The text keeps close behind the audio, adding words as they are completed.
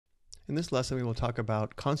In this lesson, we will talk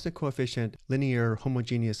about constant coefficient linear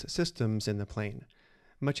homogeneous systems in the plane.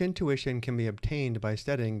 Much intuition can be obtained by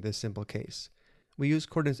studying this simple case. We use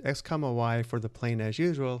coordinates x, y for the plane as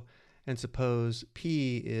usual, and suppose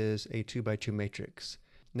P is a 2 by 2 matrix.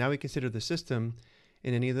 Now we consider the system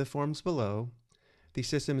in any of the forms below. The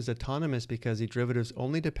system is autonomous because the derivatives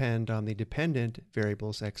only depend on the dependent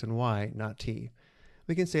variables x and y, not t.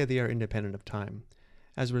 We can say they are independent of time.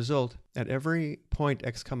 As a result, at every point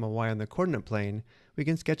x, y on the coordinate plane, we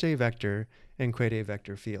can sketch a vector and create a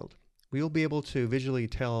vector field. We will be able to visually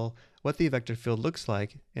tell what the vector field looks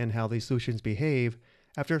like and how the solutions behave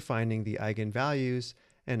after finding the eigenvalues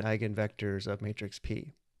and eigenvectors of matrix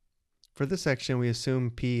P. For this section, we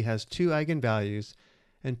assume P has two eigenvalues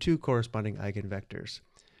and two corresponding eigenvectors.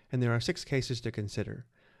 And there are 6 cases to consider.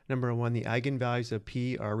 Number 1, the eigenvalues of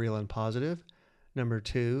P are real and positive. Number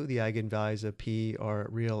 2, the eigenvalues of P are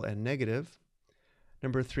real and negative.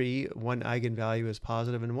 Number 3, one eigenvalue is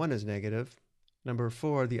positive and one is negative. Number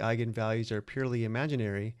 4, the eigenvalues are purely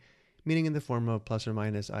imaginary, meaning in the form of plus or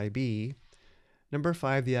minus IB. Number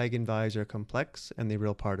 5, the eigenvalues are complex and the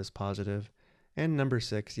real part is positive. And number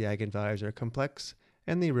 6, the eigenvalues are complex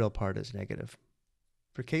and the real part is negative.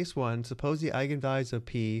 For case 1, suppose the eigenvalues of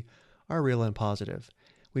P are real and positive.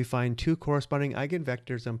 We find two corresponding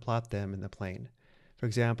eigenvectors and plot them in the plane. For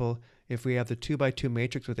example, if we have the 2 by 2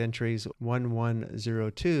 matrix with entries 1, 1, 0,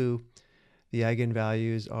 2, the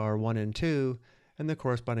eigenvalues are 1 and 2, and the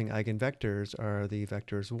corresponding eigenvectors are the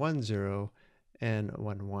vectors 1, 0, and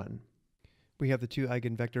 1, 1. We have the two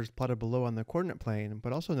eigenvectors plotted below on the coordinate plane,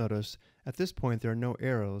 but also notice at this point there are no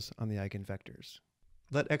arrows on the eigenvectors.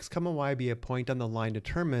 Let x, y be a point on the line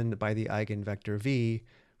determined by the eigenvector v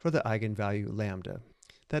for the eigenvalue lambda.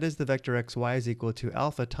 That is, the vector xy is equal to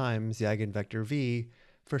alpha times the eigenvector v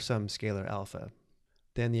for some scalar alpha.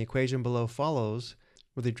 Then the equation below follows,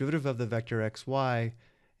 where the derivative of the vector xy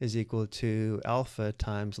is equal to alpha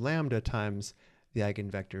times lambda times the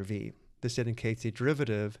eigenvector v. This indicates the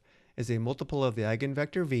derivative is a multiple of the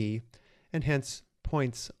eigenvector v, and hence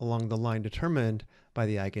points along the line determined by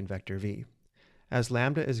the eigenvector v. As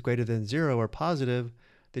lambda is greater than 0 or positive,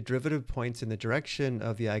 the derivative points in the direction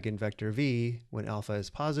of the eigenvector v when alpha is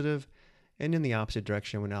positive, and in the opposite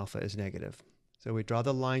direction when alpha is negative. So we draw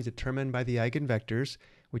the lines determined by the eigenvectors,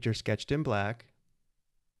 which are sketched in black,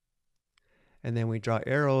 and then we draw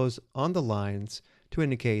arrows on the lines to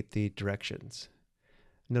indicate the directions.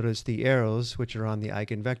 Notice the arrows, which are on the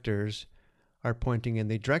eigenvectors, are pointing in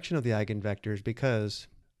the direction of the eigenvectors because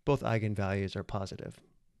both eigenvalues are positive.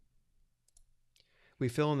 We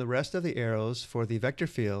fill in the rest of the arrows for the vector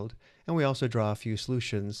field, and we also draw a few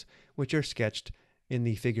solutions, which are sketched in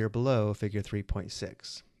the figure below, figure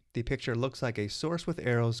 3.6. The picture looks like a source with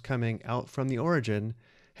arrows coming out from the origin,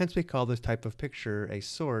 hence we call this type of picture a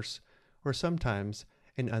source, or sometimes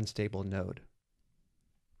an unstable node.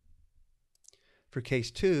 For case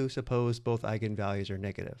 2, suppose both eigenvalues are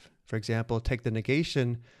negative. For example, take the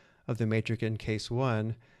negation of the matrix in case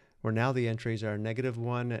 1, where now the entries are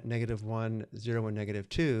 -1, -1, 0, and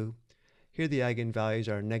 -2. Here the eigenvalues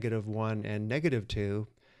are -1 and -2,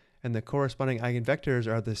 and the corresponding eigenvectors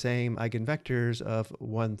are the same eigenvectors of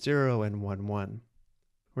 1, 0, and 1, 1,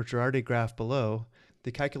 which are already graphed below.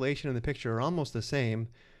 The calculation and the picture are almost the same.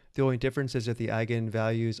 The only difference is that the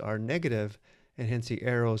eigenvalues are negative, and hence the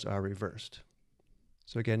arrows are reversed.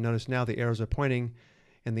 So again, notice now the arrows are pointing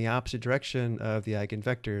in the opposite direction of the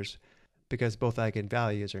eigenvectors because both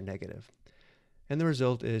eigenvalues are negative. And the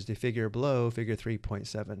result is the figure below, figure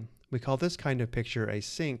 3.7. We call this kind of picture a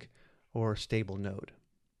sink or stable node.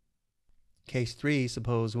 Case 3,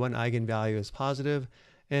 suppose one eigenvalue is positive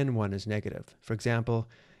and one is negative. For example,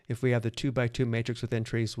 if we have the 2 by 2 matrix with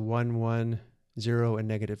entries 1, 1, 0, and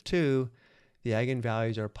 -2, the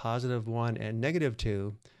eigenvalues are positive 1 and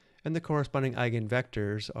 -2, and the corresponding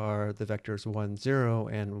eigenvectors are the vectors 1, 0,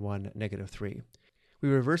 and 1, -3. We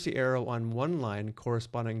reverse the arrow on one line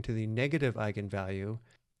corresponding to the negative eigenvalue.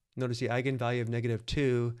 Notice the eigenvalue of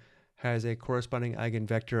 -2 has a corresponding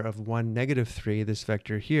eigenvector of 1, -3, this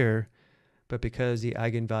vector here, but because the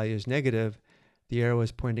eigenvalue is negative, the arrow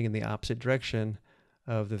is pointing in the opposite direction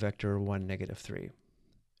of the vector 1, -3.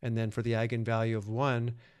 And then for the eigenvalue of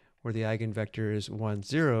 1, where the eigenvector is 1,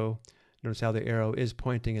 0, notice how the arrow is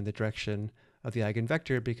pointing in the direction of the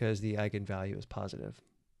eigenvector because the eigenvalue is positive.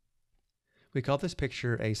 We call this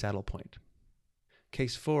picture a saddle point.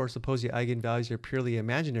 Case 4, suppose the eigenvalues are purely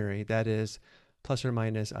imaginary, that is, plus or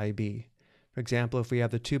minus IB. For example, if we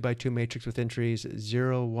have the 2 by 2 matrix with entries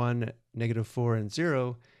 0, 1, -4, and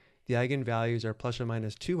 0, the eigenvalues are plus or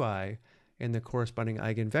minus 2i, and the corresponding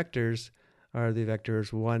eigenvectors are the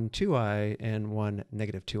vectors 1, 2i, and 1,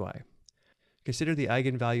 -2i. Consider the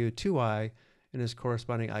eigenvalue 2i and its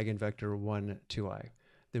corresponding eigenvector 1, 2i.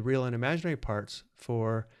 The real and imaginary parts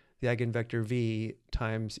for the eigenvector v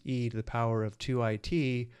times e to the power of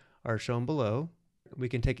 2it are shown below. We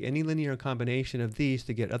can take any linear combination of these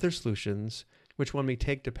to get other solutions. Which one we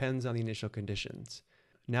take depends on the initial conditions.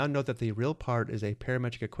 Now note that the real part is a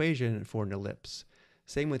parametric equation for an ellipse.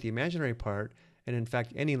 Same with the imaginary part, and in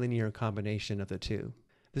fact any linear combination of the two.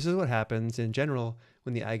 This is what happens in general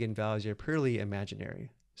when the eigenvalues are purely imaginary.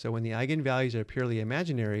 So when the eigenvalues are purely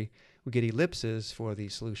imaginary, we get ellipses for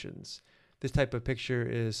these solutions. This type of picture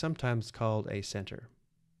is sometimes called a center,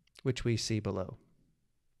 which we see below.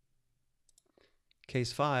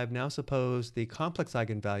 Case 5, now suppose the complex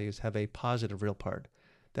eigenvalues have a positive real part.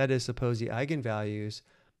 That is, suppose the eigenvalues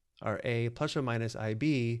are a plus or minus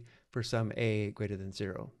ib for some a greater than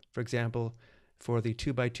 0. For example, for the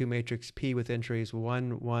 2 by 2 matrix P with entries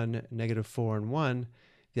 1, 1, negative 4, and 1,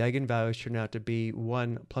 the eigenvalues turn out to be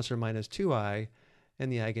 1 plus or minus 2i,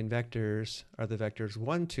 and the eigenvectors are the vectors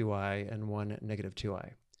 1, 2i, and 1, negative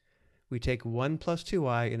 2i. We take 1 plus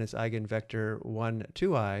 2i and its eigenvector 1,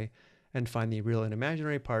 2i, and find the real and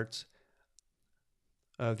imaginary parts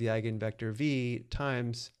of the eigenvector v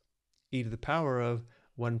times e to the power of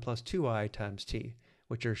 1 plus 2i times t,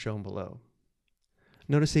 which are shown below.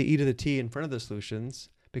 Notice the e to the t in front of the solutions.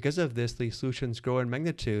 Because of this, the solutions grow in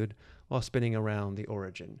magnitude while spinning around the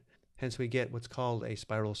origin. Hence we get what's called a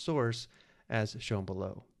spiral source, as shown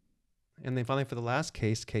below. And then finally for the last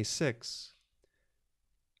case, case 6,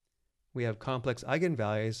 we have complex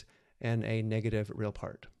eigenvalues and a negative real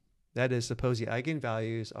part. That is, suppose the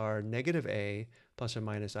eigenvalues are negative a plus or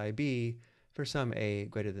minus ib for some a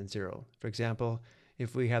greater than 0. For example,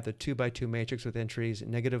 if we have the 2 by 2 matrix with entries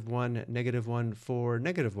negative 1, negative 1, 4,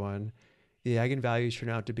 negative 1, the eigenvalues turn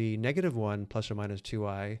out to be negative 1 plus or minus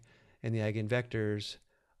 2i, and the eigenvectors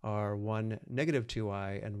are 1, negative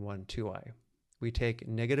 2i, and 1, 2i. We take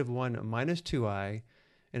negative 1 minus 2i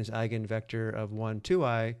and its eigenvector of 1,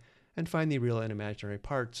 2i, and find the real and imaginary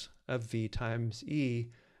parts of v times e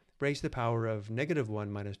raised to the power of negative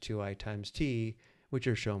 1 minus 2i times t, which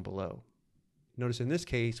are shown below. Notice in this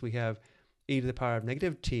case we have e to the power of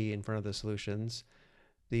negative t in front of the solutions.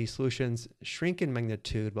 The solutions shrink in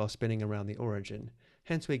magnitude while spinning around the origin.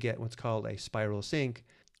 Hence we get what's called a spiral sink,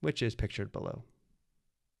 which is pictured below.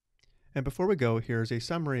 And before we go, here's a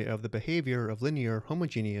summary of the behavior of linear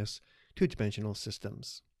homogeneous two-dimensional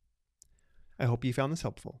systems. I hope you found this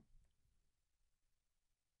helpful.